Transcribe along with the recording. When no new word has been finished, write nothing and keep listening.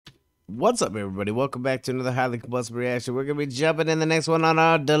What's up, everybody? Welcome back to another highly combustible reaction. We're going to be jumping in the next one on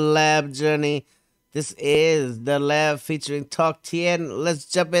our The Lab journey. This is The Lab featuring Tien. Let's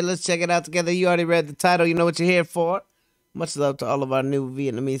jump in. Let's check it out together. You already read the title. You know what you're here for. Much love to all of our new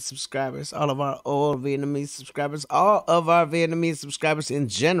Vietnamese subscribers, all of our old Vietnamese subscribers, all of our Vietnamese subscribers in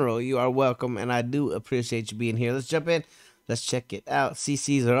general. You are welcome, and I do appreciate you being here. Let's jump in. Let's check it out.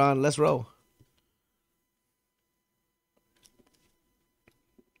 CCs are on. Let's roll.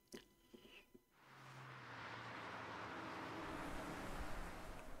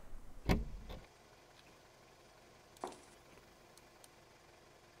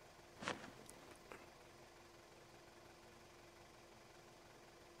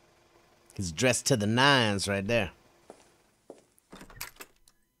 He's dressed to the nines right there.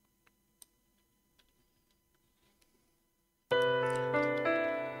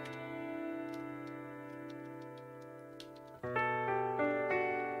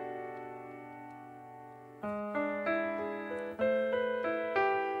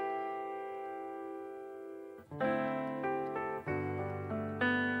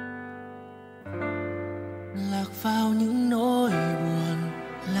 Lạc vào những nỗi buồn,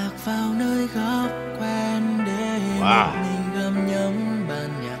 lạc vào nơi góc quen để một mình gầm nhấm bản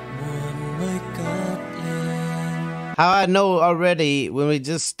nhạc buồn mới cất lên. How I know already when we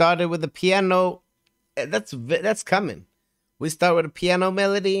just started with the piano, that's coming. We start with a piano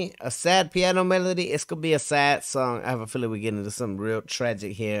melody, a sad piano melody. It's gonna be a sad song. I have a feeling we get into something real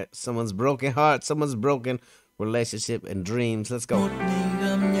tragic here. Someone's broken heart, someone's broken relationship and dreams. Let's go. Một mình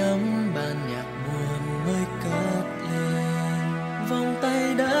gầm nhấm bản nhạc buồn mới cất lên. Vòng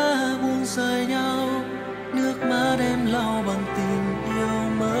tay đã buông rời nhau, nước mắt em lau bằng tình yêu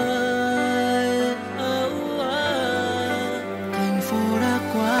mới. Thành phố đã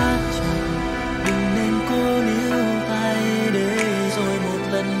quá chật, đừng nên cố níu tay để rồi một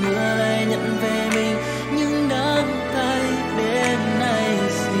lần nữa lại nhận về mình những đắng cay. Đêm nay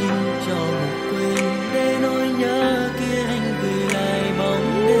xin cho một quên để nỗi nhớ kia anh gửi lại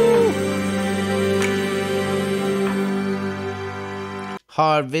bóng đêm.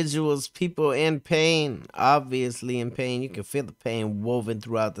 Hard visuals, people in pain, obviously in pain. You can feel the pain woven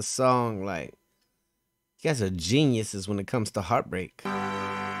throughout the song. Like, you guys are geniuses when it comes to heartbreak.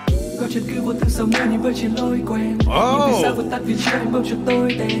 Câu chuyện cứ vô thức sau mưa nhìn với trên lối quen. Nhưng vì sao vượt tắt vì chưa anh bỗng cho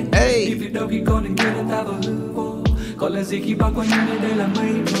tôi tên. Đi việc đâu khi con đừng đưa lên ta vào hư vô. Còn là gì khi bao quanh những nơi đây là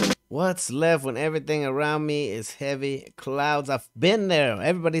mây mù. What's left when everything around me is heavy? Clouds. I've been there.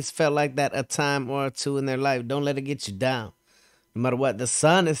 Everybody's felt like that a time or two in their life. Don't let it get you down. No matter what, the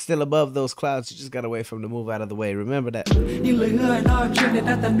sun is still above those clouds. You just gotta wait for them to move out of the way. Remember that. Những lời hứa ai nói chuyện này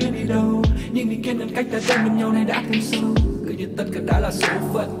đã tan biến đi đâu. Nhưng định kiến nhân cách ta đem bên nhau này đã thêm sâu. Cứ như tất cả đã là số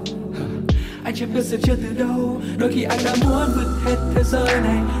phận. Anh chưa biết sẽ chưa từ đâu. Đôi khi anh đã muốn vượt hết thế giới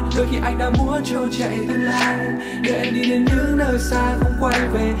này. Đôi khi anh đã muốn trôi chạy tương lai. Để em đi đến những nơi xa không quay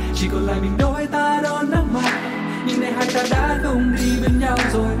về. Chỉ còn lại mình đôi ta đón nắng mặt. Nhưng nay hai ta đã không đi bên nhau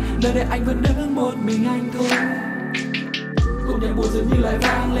rồi. Nơi đây anh vẫn đứng một mình anh thôi. Cùng nhạc buồn dường như lại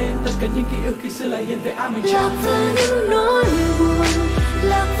vang lên. Tất cả những ký ức khi xưa lại hiện về ai mình lạc vào những nỗi buồn,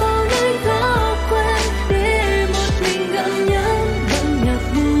 lạc vào nơi góc quen để một mình gặm nhấm bản nhạc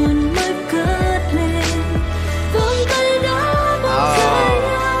buồn mới cất lên. Vòng tay đã buông rời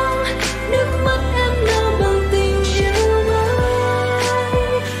nhau, nước mắt em lau bằng tình yêu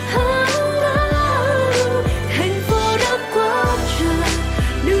mới. Thành phố đã quá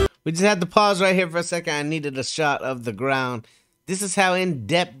tràn. We just had to pause right here for a second. I needed a shot of the ground. This is how in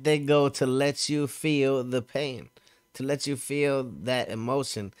depth they go to let you feel the pain, to let you feel that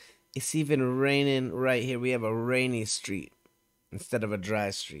emotion. It's even raining right here. We have a rainy street instead of a dry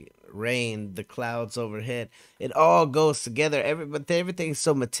street. Rain, the clouds overhead. It all goes together. But everything's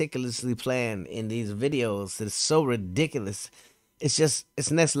so meticulously planned in these videos. It's so ridiculous.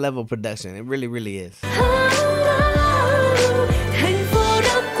 It's next level production. It really, really is.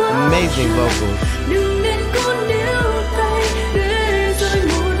 Amazing vocals.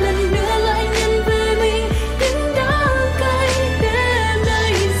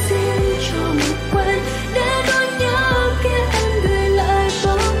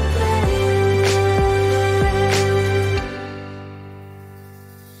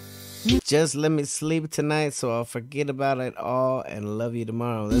 Just let me sleep tonight so I'll forget about it all and love you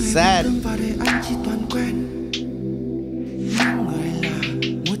tomorrow. That's sad. Anh chỉ toàn quen những người lạ,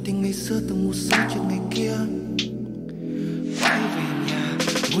 mối tình ngày xưa từng một sao chuyện ngày kia. Quay về nhà,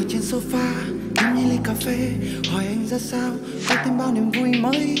 ngồi trên sofa, uống ly cà phê, hỏi anh ra sao, có thêm bao niềm vui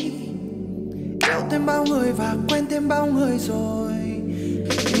mới, yêu thêm bao người và quen thêm bao người rồi.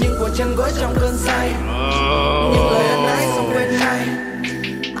 Những cuộc chân gối trong cơn say, những lời ân ái xong quên ngay.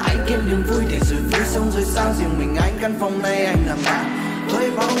 Anh kiếm niềm vui để rồi vui xong rồi sao riêng mình anh căn phòng này anh làm bạn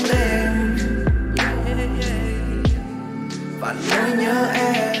với bóng đêm và nỗi nhớ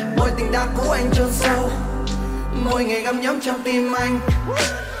em mối tình đã cũ anh chôn sâu mỗi ngày gặm nhấm trong tim anh.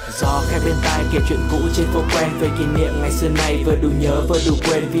 Gió khẽ bên tai kể chuyện cũ trên phố quen về kỷ niệm ngày xưa nay vừa đủ nhớ vừa đủ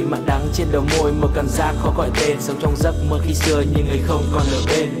quên vì mặn đắng trên đầu môi một cảm giác khó gọi tên sống trong giấc mơ khi xưa nhưng người không còn ở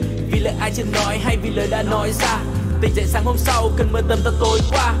bên vì lời ai chưa nói hay vì lời đã nói ra tỉnh dậy sáng hôm sau cơn mưa tầm ta tối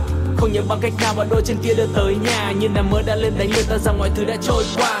qua không nhớ bằng cách nào mà đôi chân kia đưa tới nhà như nằm mơ đã lên đánh lừa ta rằng mọi thứ đã trôi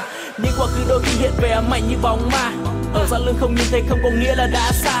qua nhưng quá khứ đôi khi hiện về ám ảnh như bóng ma ở sau lưng không nhìn thấy không có nghĩa là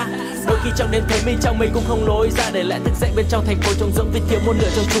đã xa đôi khi trong đêm thấy mình trong mình cũng không lối ra để lại thức dậy bên trong thành phố trống rỗng vì thiếu một nửa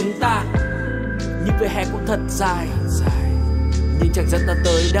trong chúng ta nhưng vỉa hè cũng thật dài nhưng chẳng dẫn ta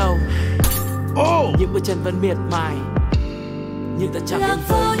tới đâu những bước chân vẫn miệt mài nhưng ta chẳng đến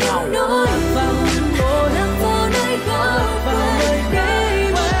với nhau lạc vô nơi gót vai để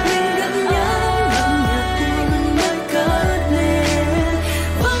mình gần nhau tim mới cất lên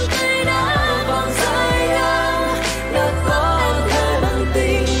vòng tay đã vòng dài nắng đâu có thể bằng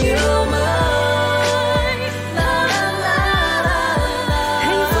tình yêu mới la la la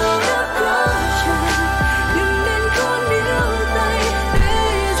hạnh phúc đã có trời đừng nên con níu tay để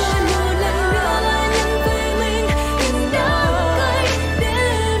rồi một lần nữa lại nhắc về mình tình đắng cay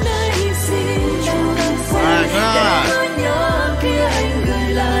đến đây xin cho ta say để nỗi nhớ kia anh gửi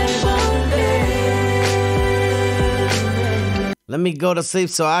lại bóng đêm. Let me go to sleep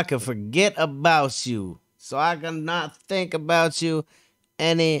so I can forget about you. So I can not think about you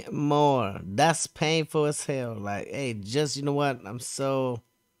anymore. That's painful as hell. Like, hey, just, you know what? I'm so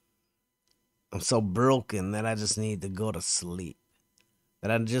broken that I just need to go to sleep.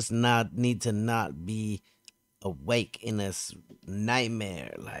 That I just need to not be awake in this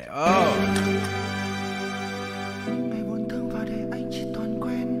nightmare. Like, oh. Ngày buồn thương và để anh chỉ toàn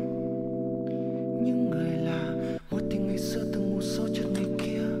quen những người là một tình ngày xưa từng ngủ sâu chợt ngày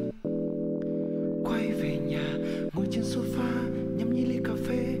kia quay về nhà ngồi trên sofa nhâm nhi ly cà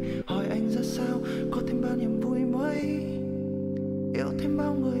phê hỏi anh ra sao có thêm bao niềm vui mới yêu thêm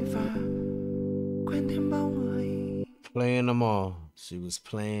bao người và quen thêm bao người. Playing them all. She was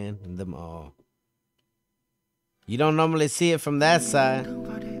playing them all. You don't normally see it from that side. Thương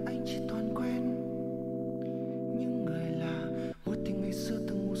và để anh chỉ toàn quen những người là một tình ngày xưa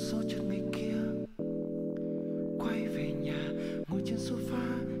từng ngủ sâu chợt ngày kia quay về nhà ngồi trên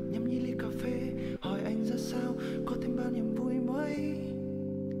sofa nhâm nhi ly cà phê hỏi anh ra sao có thêm bao niềm vui mới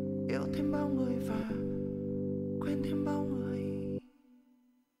yêu thêm bao người và quen thêm bao người.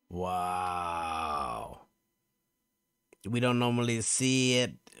 Wow. We don't normally see it.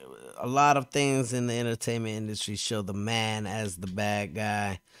 A lot of things in the entertainment industry show the man as the bad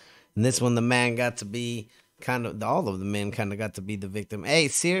guy. And this one, the man got to be all of the men kind of got to be the victim. Hey,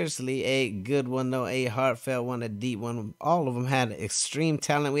 seriously, a good one, though. A heartfelt one, a deep one. All of them had extreme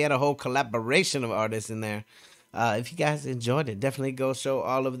talent. We had a whole collaboration of artists in there. If you guys enjoyed it, definitely go show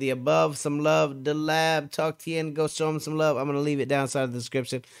all of the above some love. The Lab, Talk Tien, go show them some love. I'm going to leave it down inside the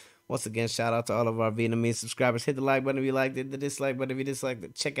description. Once again, shout out to all of our Vietnamese subscribers. Hit the like button if you liked it, the dislike button if you disliked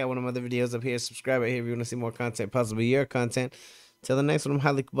it. Check out one of my other videos up here. Subscribe right here if you want to see more content, possibly your content. Till the next one, I'm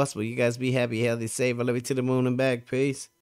highly combustible. You guys be happy, healthy, safe. I love you to the moon and back. Peace.